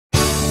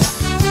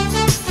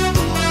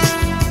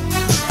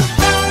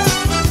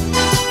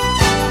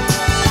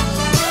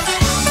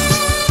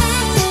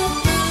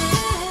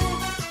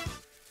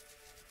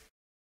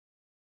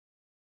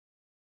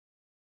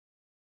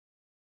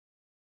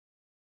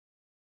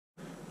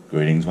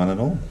Greetings one and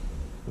all.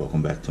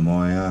 Welcome back to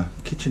my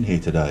kitchen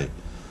here today,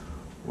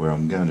 where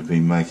I'm going to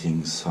be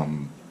making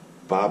some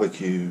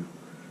barbecue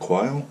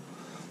quail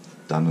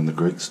done in the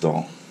Greek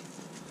style.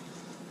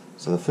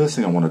 So the first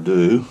thing I want to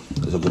do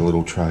is I've got a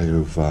little tray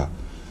of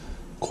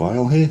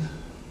quail here.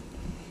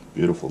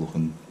 Beautiful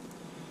looking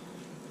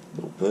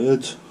little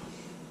birds.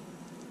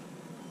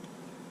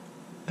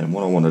 And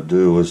what I want to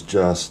do is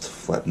just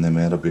flatten them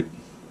out a bit.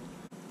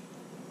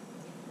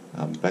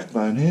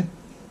 Backbone here.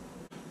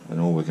 And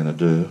all we're going to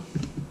do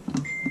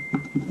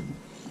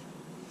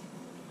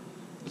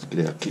is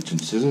get our kitchen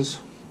scissors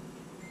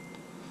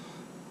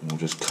and we'll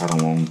just cut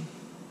along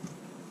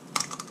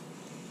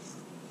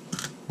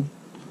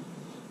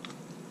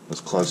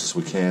as close as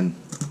we can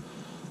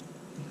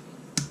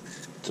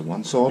to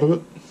one side of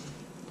it.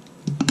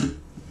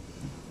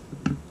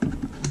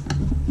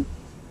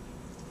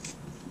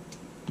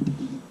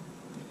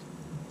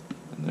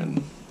 And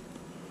then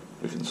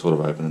we can sort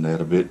of open it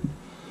out a bit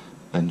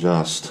and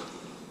just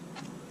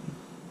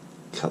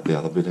cut the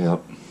other bit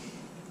out.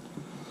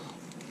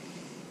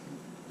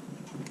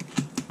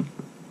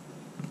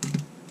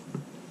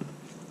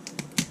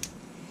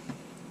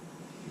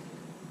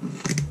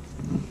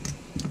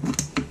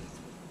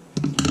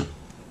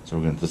 So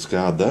we're going to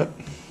discard that,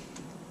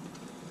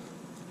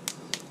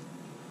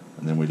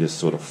 and then we just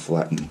sort of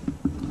flatten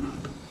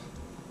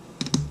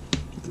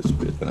this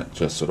bit and it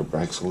just sort of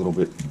breaks a little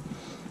bit,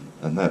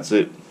 and that's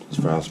it as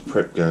far as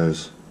prep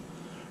goes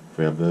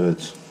for our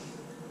birds.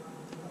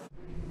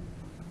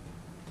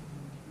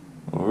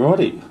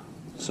 Alrighty,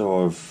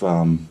 so I've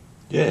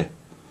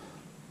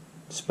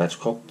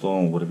spatchcocked,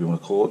 or whatever you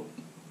want to call it,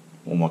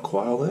 all my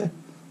quail there.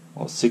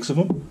 Well, 6 of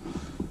them.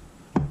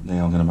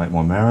 Now I'm going to make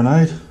my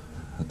marinade.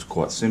 It's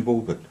quite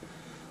simple, but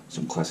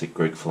some classic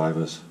Greek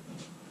flavours.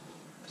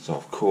 So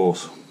of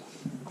course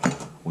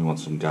we want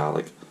some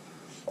garlic,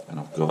 and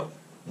I've got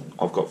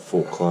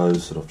 4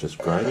 cloves that I've just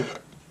grated.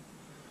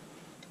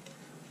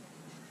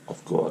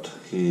 I've got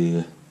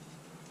here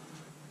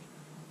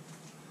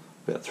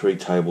about 3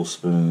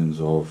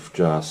 tablespoons of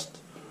just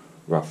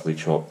roughly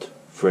chopped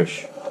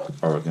fresh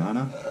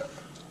oregano,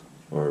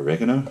 or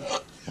oregano,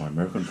 my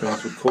American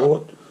friends would call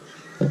it.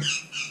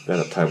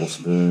 About a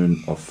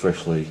tablespoon of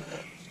freshly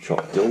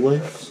chopped dill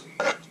leaves.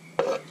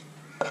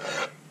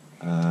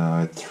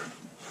 I'd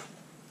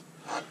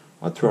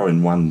throw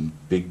in 1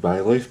 big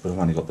bay leaf, but I've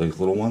only got these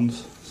little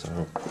ones, so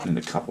I'll put in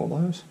a couple of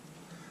those.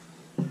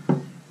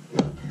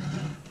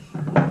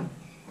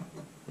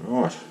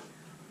 Right,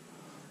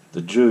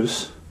 the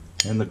juice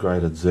and the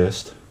grated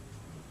zest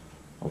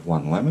of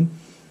 1 lemon,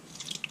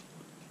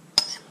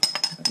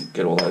 and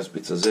get all those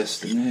bits of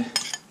zest in there,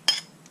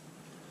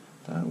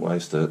 don't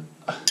waste it.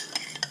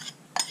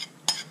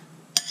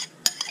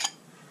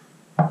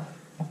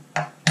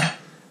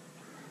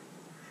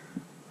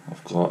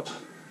 I've got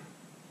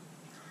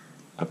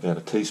about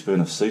a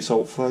teaspoon of sea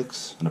salt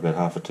flakes and about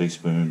half a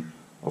teaspoon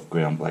of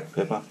ground black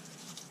pepper,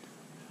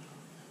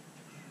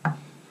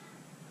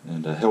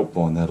 and to help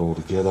bind that all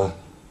together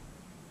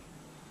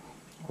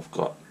I've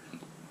got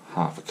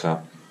half a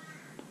cup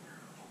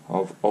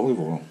of olive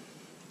oil.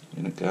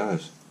 In it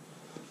goes.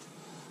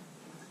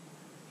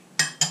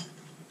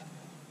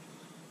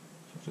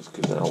 Just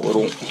give that a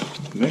little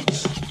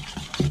mix.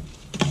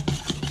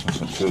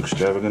 Not too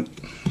extravagant.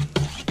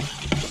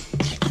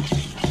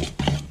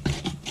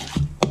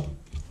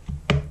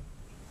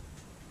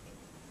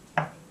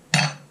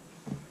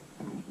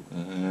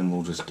 And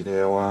we'll just get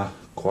our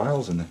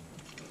quails in there.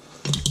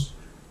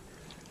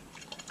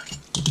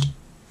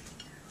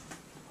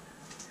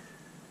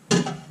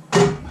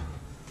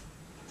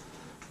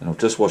 And I've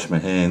just washed my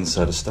hands,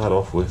 so to start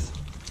off with,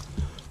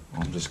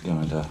 I'm just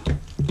going to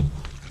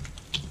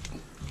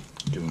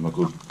give them a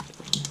good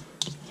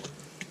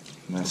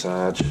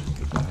massage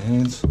with my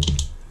hands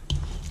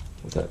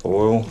with that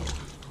oil,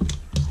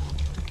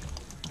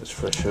 those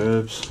fresh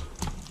herbs.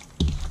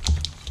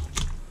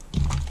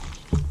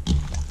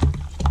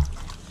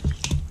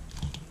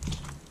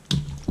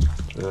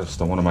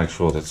 Just I want to make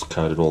sure that's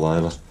coated all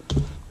over,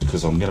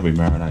 because I'm going to be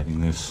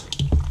marinating this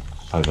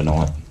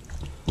overnight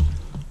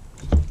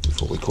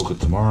before we cook it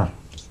tomorrow.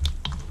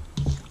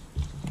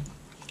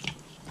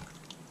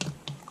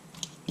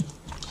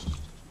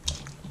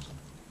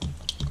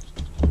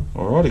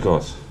 Alrighty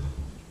guys,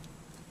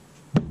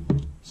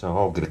 so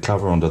I'll get a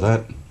cover onto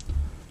that,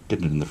 get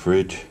it in the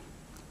fridge,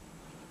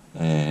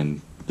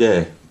 and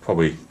yeah,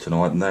 probably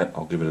tonight and that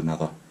I'll give it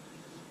another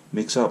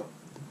mix up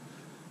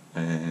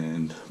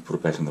and put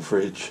it back in the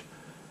fridge,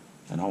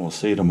 and I will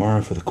see you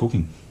tomorrow for the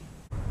cooking.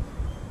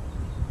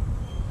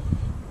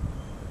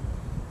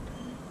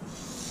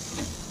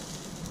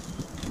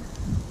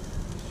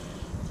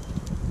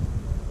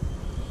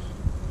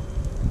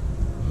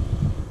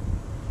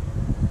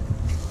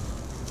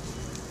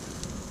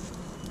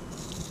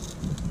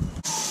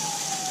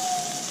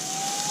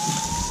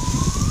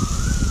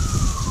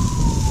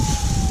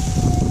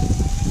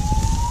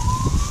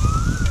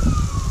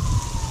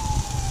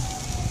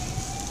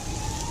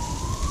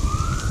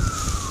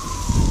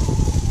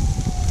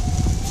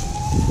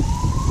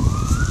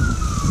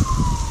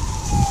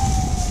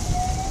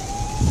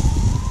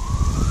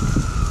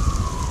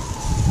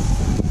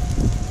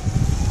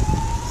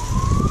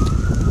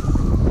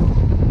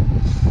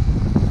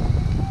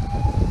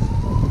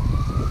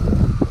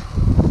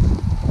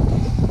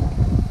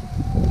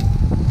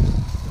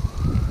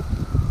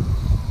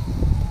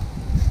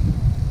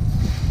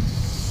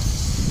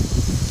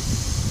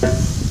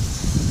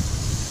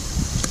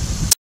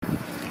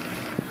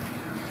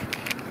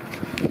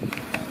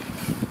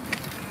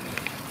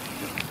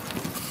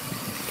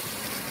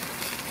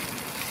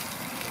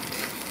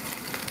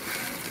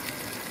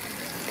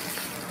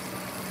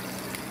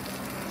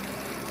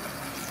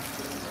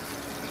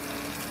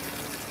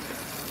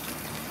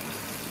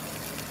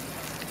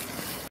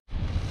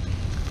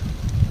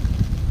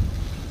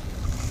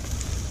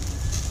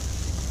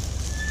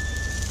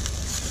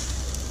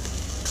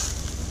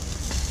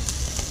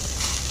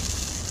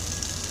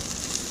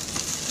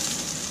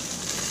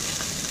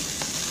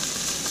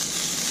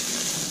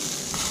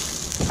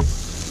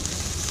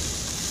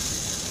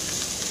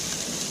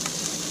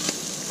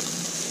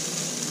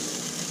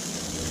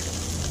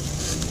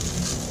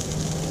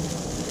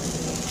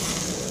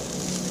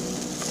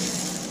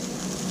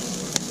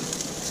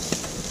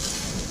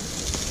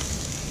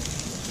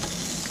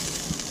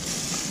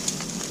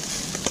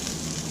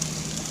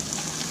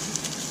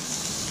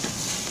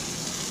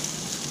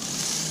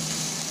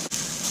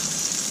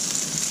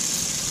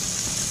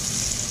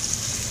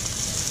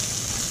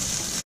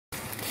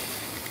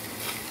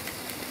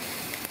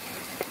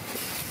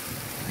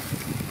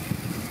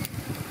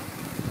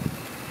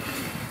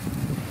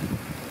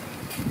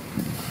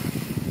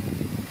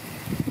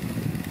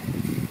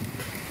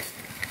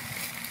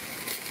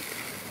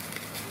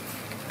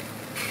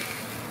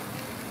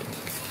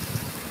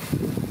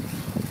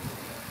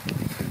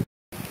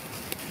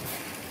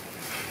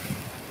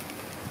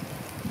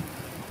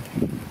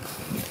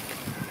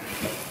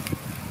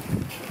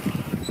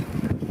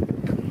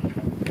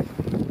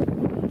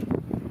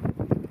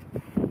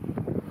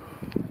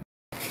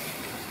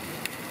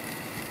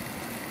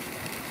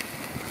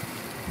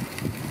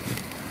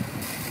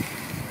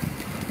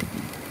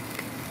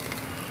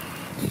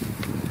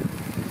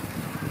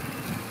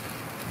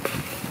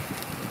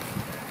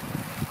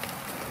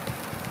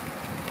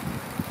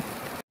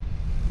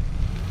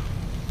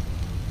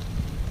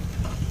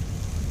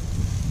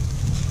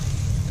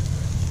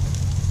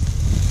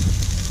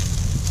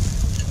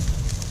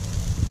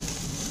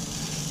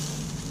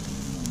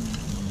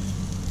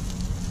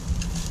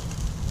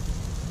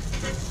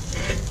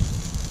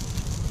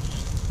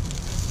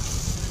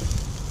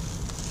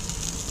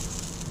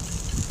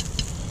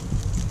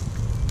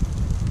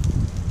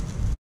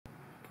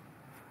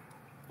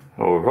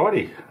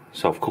 Alrighty,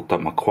 so I've cooked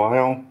up my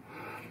quail.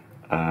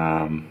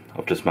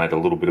 I've just made a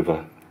little bit of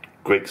a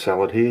Greek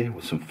salad here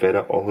with some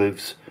feta,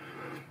 olives,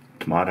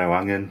 tomato,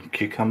 onion,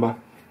 cucumber,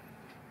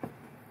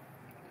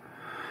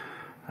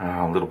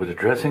 a little bit of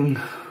dressing.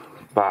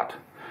 But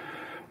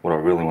what I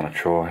really want to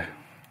try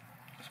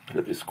is a bit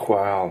of this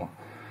quail.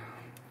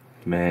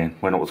 Man,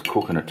 when it was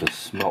cooking it just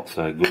smelt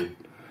so good.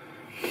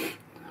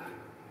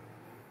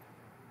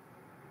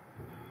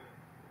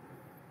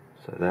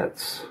 So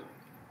that's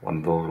one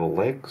of the little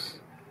legs,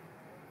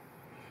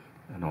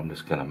 and I'm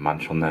just going to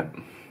munch on that.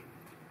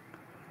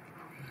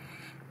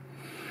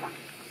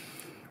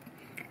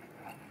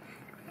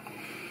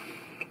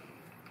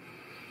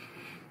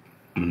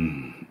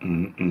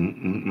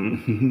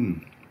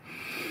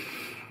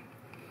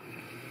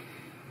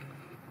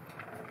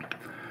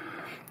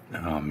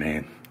 Oh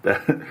man,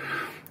 that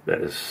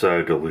is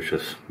so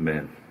delicious,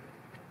 man.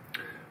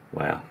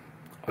 Wow,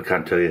 I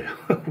can't tell you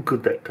how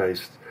good that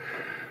tastes.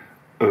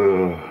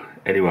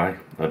 Anyway,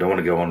 I don't want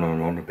to go on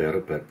and on about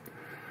it, but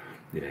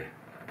yeah,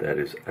 that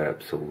is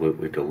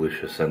absolutely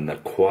delicious, and the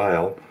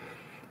quail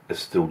is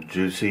still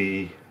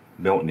juicy,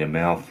 melt in your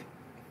mouth.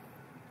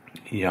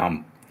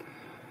 Yum.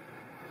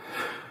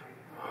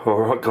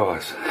 Alright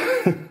guys,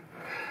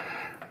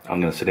 I'm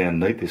going to sit down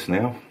and eat this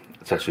now.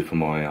 It's actually for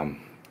my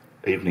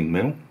evening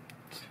meal.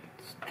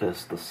 It's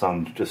just, the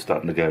sun's just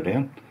starting to go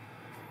down.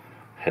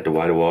 Had to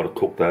wait a while to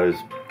cook those.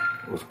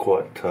 It was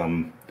quite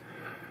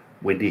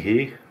windy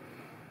here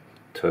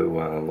to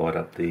light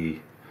up the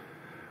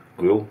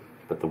grill,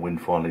 but the wind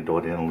finally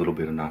died down a little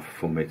bit, enough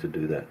for me to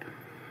do that.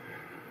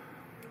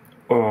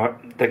 Alright,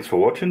 thanks for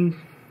watching.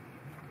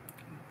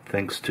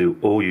 Thanks to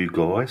all you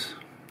guys,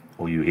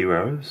 all you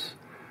heroes.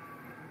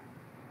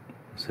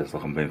 Sounds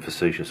like I'm being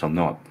facetious, I'm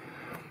not.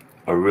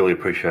 I really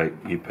appreciate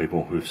you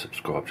people who've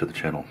subscribed to the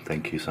channel.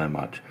 Thank you so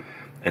much.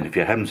 And if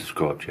you haven't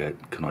subscribed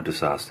yet, can I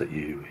just ask that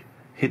you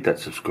hit that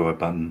subscribe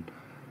button.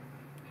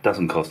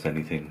 Doesn't cost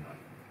anything.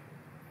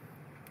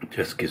 It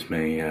just gives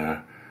me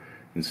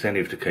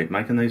incentive to keep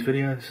making these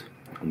videos.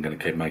 I'm going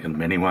to keep making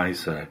them anyway,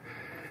 so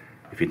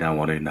if you don't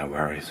want to, no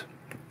worries.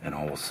 And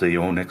I will see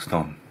you all next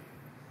time.